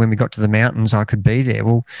 when we got to the mountains, I could be there.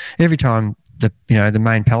 Well, every time the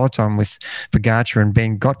main peloton with Pogačar and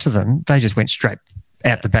Ben got to them, they just went straight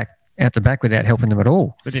out the back without helping them at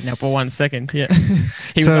all. It didn't help for 1 second. Yeah,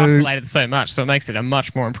 he was isolated so much, so it makes it a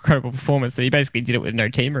much more incredible performance that he basically did it with no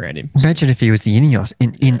team around him. Imagine if he was the Ineos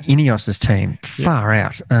in Ineos's team. Far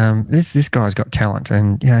out. This guy's got talent,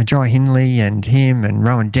 and Jai Hindley and him and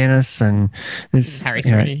Rowan Dennis and there's Harry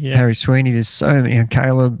Sweeney. Harry Sweeney. There's so many.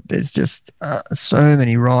 Caleb. There's just so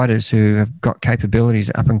many riders who have got capabilities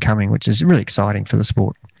up and coming, which is really exciting for the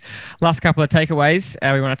sport. Last couple of takeaways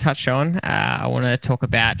we want to touch on. I want to talk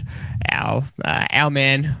about our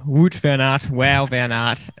man, Wout van Aert. Wow, Van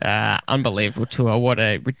Aert. Unbelievable tour. What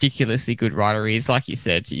a ridiculously good rider he is. Like you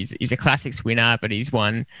said, he's a classics winner, but he's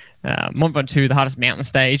won Mont Ventoux, the hardest mountain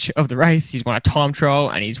stage of the race. He's won a time trial,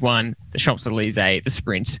 and he's won the Champs-Élysées, the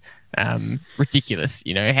sprint. Ridiculous.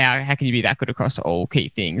 How can you be that good across all key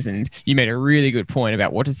things? And you made a really good point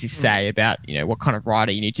about what does this say about what kind of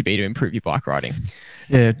rider you need to be to improve your bike riding.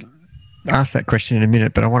 Yeah, ask that question in a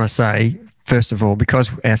minute, but I want to say, first of all,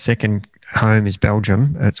 because our second home is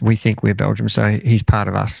Belgium, we think we're Belgium, so he's part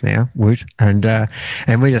of us now, Wout,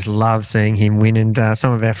 and we just love seeing him win. And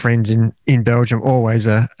some of our friends in Belgium always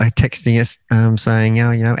are texting us saying,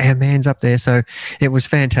 our man's up there. So it was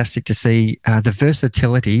fantastic to see the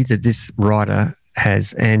versatility that this rider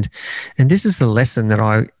has, and this is the lesson that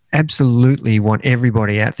I absolutely want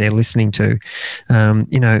everybody out there listening to.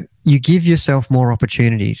 You give yourself more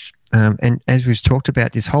opportunities. And as we've talked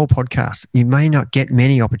about this whole podcast, you may not get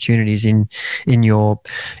many opportunities in your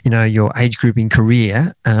age grouping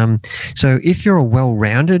career. So if you're a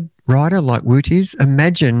well-rounded rider like Wout is,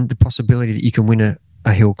 imagine the possibility that you can win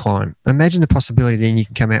a hill climb. Imagine the possibility then you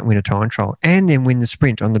can come out and win a time trial and then win the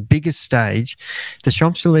sprint on the biggest stage. The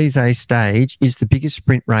Champs-Élysées stage is the biggest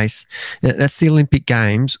sprint race. That's the Olympic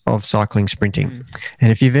Games of cycling sprinting.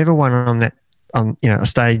 And if you've ever won on on a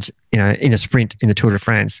stage, in a sprint in the Tour de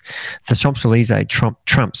France, the Champs-Élysées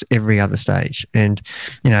trumps every other stage. And,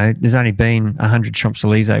 there's only been 100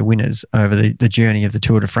 Champs-Élysées winners over the journey of the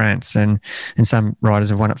Tour de France. And some riders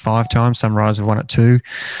have won it 5 times, some riders have won it 2,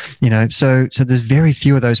 so there's very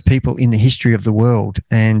few of those people in the history of the world.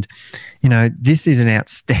 And, this is an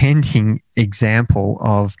outstanding example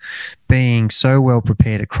of being so well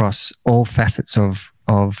prepared across all facets of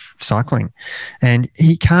cycling. And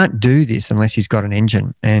he can't do this unless he's got an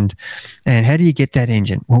engine. And how do you get that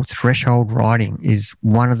engine? Well, threshold riding is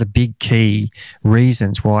one of the big key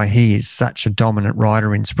reasons why he is such a dominant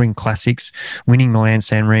rider in Spring Classics, winning Milan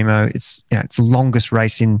San Remo. It's it's the longest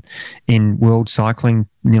race in world cycling,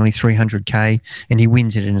 nearly 300k, and he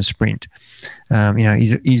wins it in a sprint.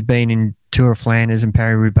 He's been in Tour of Flanders and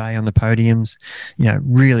Paris-Roubaix on the podiums,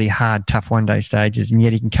 really hard, tough one-day stages, and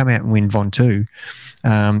yet he can come out and win Ventoux,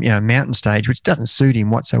 mountain stage, which doesn't suit him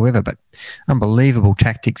whatsoever, but unbelievable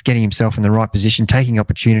tactics, getting himself in the right position, taking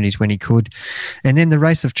opportunities when he could. And then the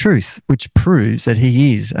Race of Truth, which proves that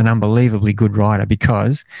he is an unbelievably good rider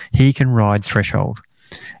because he can ride threshold.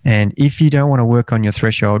 And if you don't want to work on your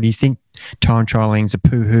threshold, you think time trialing is a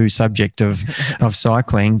poo-hoo subject of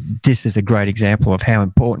cycling, this is a great example of how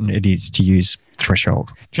important it is to use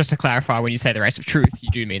threshold. Just to clarify, when you say the Race of Truth, you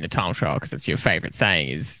do mean the time trial, because that's your favourite saying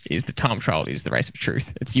is the time trial is the Race of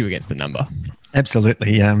Truth. It's you against the number.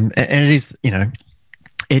 Absolutely. And it is,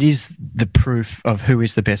 it is the proof of who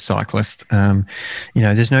is the best cyclist.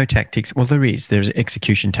 There's no tactics. Well, there's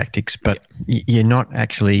execution tactics, but you're not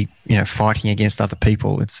actually, fighting against other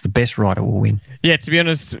people. It's the best rider will win. Yeah, to be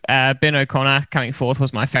honest, Ben O'Connor coming fourth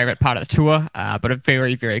was my favourite part of the tour, but a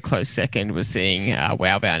very, very close second was seeing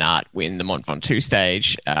Wout van Aert win the Mont Ventoux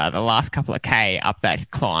stage. The last couple of K up that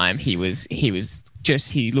climb, he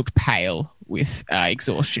looked pale with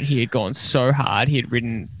exhaustion. He had gone so hard. He had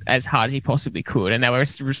ridden as hard as he possibly could, and they were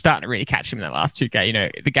starting to really catch him in that last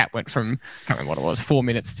 2K. The gap went from, I can't remember what it was, 4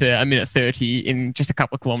 minutes to 1:30 in just a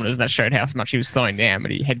couple of kilometres. That showed how much he was slowing down,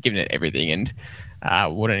 but he had given it everything. And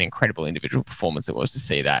what an incredible individual performance it was to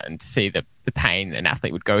see that, and to see the pain an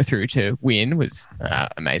athlete would go through to win was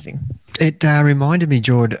amazing. It reminded me,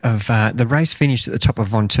 Jord, of the race finished at the top of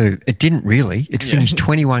Ventoux. It didn't really. It finished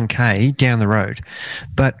 21k down the road.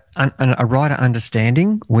 But a rider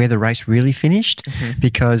understanding where the race really finished,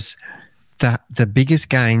 because the biggest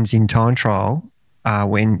gains in time trial are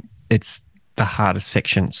when it's the hardest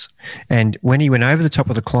sections. And when he went over the top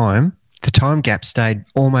of the climb, the time gap stayed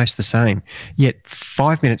almost the same. Yet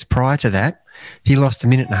 5 minutes prior to that, he lost 1.5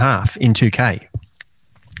 minutes in 2K.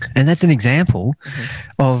 And that's an example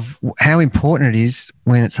of how important it is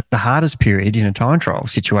when it's the hardest period in a time trial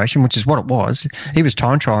situation, which is what it was. He was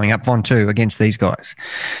time trialing up Ventoux against these guys,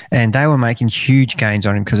 and they were making huge gains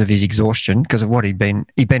on him because of his exhaustion, because of what he'd been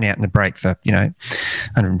out in the break for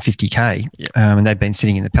 150k, and they'd been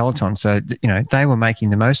sitting in the peloton, so they were making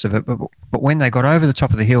the most of it. But when they got over the top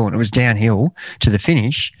of the hill and it was downhill to the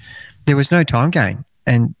finish, there was no time gain.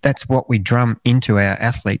 And that's what we drum into our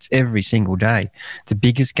athletes every single day. The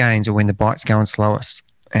biggest gains are when the bike's going slowest.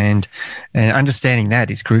 And understanding that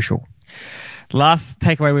is crucial. Last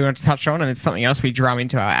takeaway we want to touch on, and it's something else we drum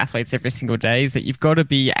into our athletes every single day, is that you've got to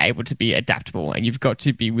be able to be adaptable, and you've got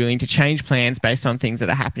to be willing to change plans based on things that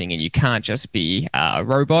are happening. And you can't just be a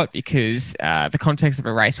robot, because the context of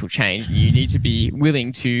a race will change. You need to be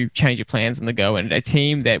willing to change your plans on the go. And a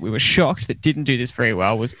team that we were shocked that didn't do this very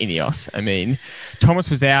well was Ineos. I mean, Thomas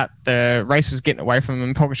was out, the race was getting away from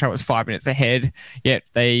them, Pogačar was 5 minutes ahead, yet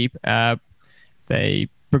they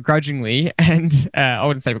begrudgingly, and I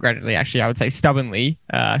wouldn't say begrudgingly, actually, I would say stubbornly,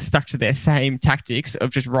 stuck to their same tactics of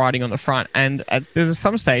just riding on the front. And there's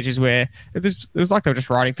some stages where it was like they were just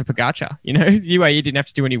riding for Pogačar. UAE didn't have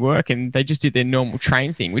to do any work, and they just did their normal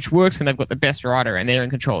train thing, which works when they've got the best rider and they're in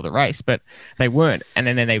control of the race, but they weren't. And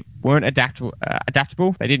then they weren't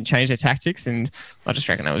adaptable. They didn't change their tactics, and I just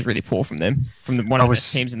reckon that was really poor from them, from one of the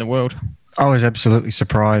best teams in the world. I was absolutely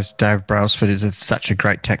surprised. Dave Brailsford is such a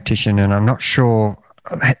great tactician, and I'm not sure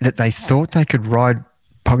that they thought they could ride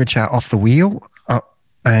Pogačar off the wheel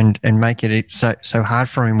and make it so hard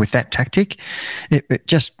for him with that tactic. It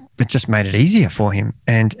just made it easier for him.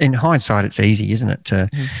 And in hindsight, it's easy, isn't it,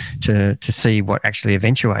 to see what actually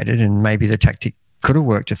eventuated, and maybe the tactic could have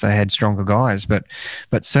worked if they had stronger guys, but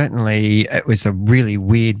certainly it was a really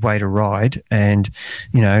weird way to ride. And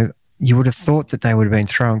you would have thought that they would have been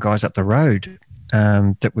throwing guys up the road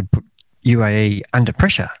that would put UAE under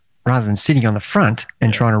pressure. rather than sitting on the front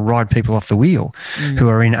and trying to ride people off the wheel who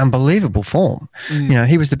are in unbelievable form. You know,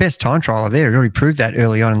 he was the best time trialer there. He already proved that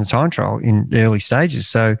early on in the time trial in the early stages.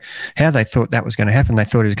 So how they thought that was going to happen, they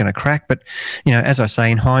thought he was going to crack. But, you know, as I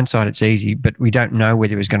say, in hindsight, it's easy, but we don't know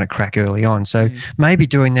whether he was going to crack early on. So maybe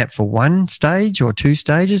doing that for one stage or two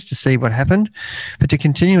stages to see what happened, but to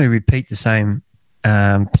continually repeat the same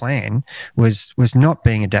plan was not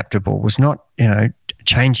being adaptable, was not, you know,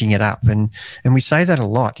 changing it up. And we say that a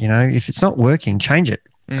lot, you know, if it's not working, change it.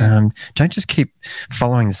 Don't just keep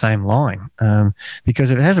following the same line,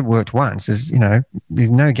 because if it hasn't worked once, there's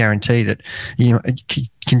no guarantee that, you know,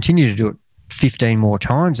 continue to do it 15 more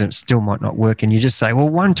times and it still might not work. And you just say, well,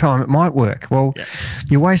 one time it might work. Well,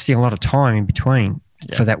 you're wasting a lot of time in between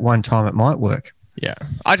for that one time it might work. Yeah,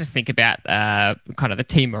 I just think about kind of the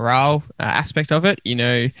team morale aspect of it. You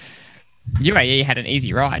know, UAE had an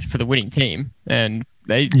easy ride for the winning team, and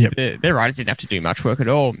their riders didn't have to do much work at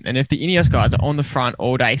all. And if the Ineos guys are on the front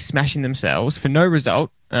all day smashing themselves for no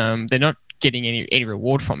result, they're not getting any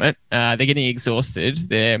reward from it. They're getting exhausted.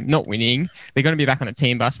 They're not winning. They're going to be back on the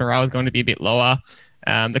team bus. Morale is going to be a bit lower.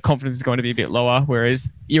 The confidence is going to be a bit lower, whereas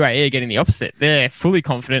UAE are getting the opposite. They're fully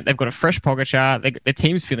confident. They've got a fresh Pogacar. Their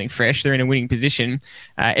team's feeling fresh. They're in a winning position.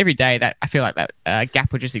 Every day, that I feel like that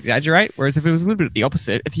gap would just exaggerate. Whereas if it was a little bit of the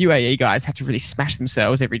opposite, if UAE guys had to really smash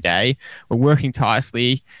themselves every day, were working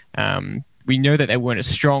tirelessly, we know that they weren't as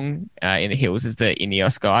strong in the hills as the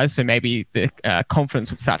Ineos guys, so maybe the confidence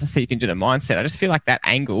would start to seep into the mindset. I just feel like that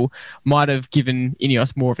angle might have given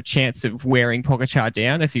Ineos more of a chance of wearing Pogacar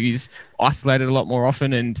down if he's isolated a lot more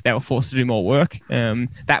often and they were forced to do more work.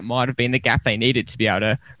 That might have been the gap they needed to be able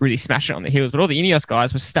to really smash it on the hills. But all the Ineos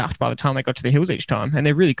guys were stuffed by the time they got to the hills each time, and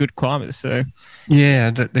they're really good climbers. So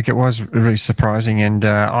yeah, it was really surprising, and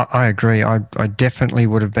I agree. I definitely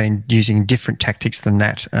would have been using different tactics than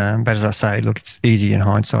that. But as I say, look, it's easy in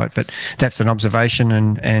hindsight, but that's an observation,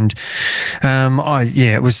 and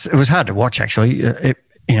it was hard to watch actually.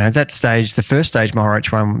 You know, that stage, the first stage, Mohoric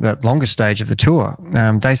won, that longest stage of the tour.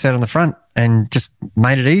 They sat on the front and just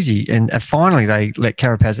made it easy. And finally, they let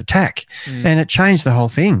Carapaz attack, and it changed the whole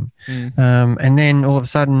thing. And then all of a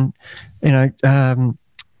sudden, you know,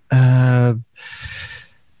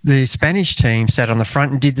 the Spanish team sat on the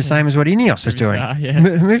front and did the same as what Ineos was doing.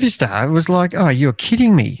 Movistar was like, oh, you're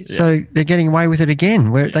kidding me. Yeah. So they're getting away with it again,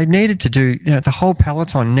 where they needed to do, you know, the whole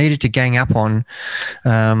peloton needed to gang up on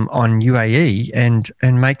UAE and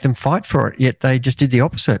make them fight for it. Yet they just did the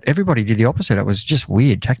opposite. Everybody did the opposite. It was just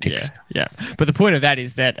weird tactics. Yeah. But the point of that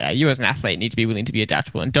is that you as an athlete need to be willing to be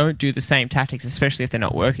adaptable and don't do the same tactics, especially if they're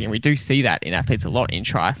not working. And we do see that in athletes a lot in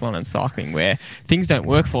triathlon and cycling, where things don't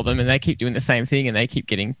work for them and they keep doing the same thing and they keep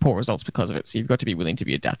getting poor results because of it. So you've got to be willing to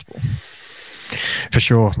be adaptable. For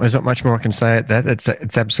sure. There's not much more I can say at that.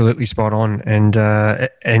 It's absolutely spot on. And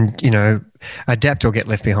you know, adapt or get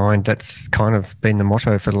left behind. That's kind of been the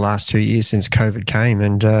motto for the last 2 years since COVID came.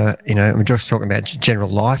 And, you know, I'm just talking about general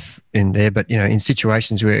life in there, but, you know, in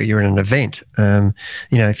situations where you're in an event, you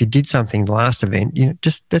know, if you did something the last event, you know,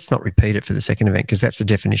 just let's not repeat it for the second event, because that's the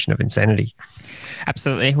definition of insanity.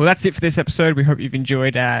 Absolutely. Well, that's it for this episode. We hope you've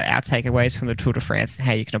enjoyed our takeaways from the Tour de France and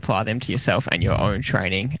how you can apply them to yourself and your own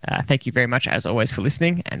training. Thank you very much, as always, for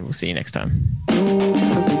listening, and we'll see you next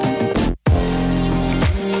time.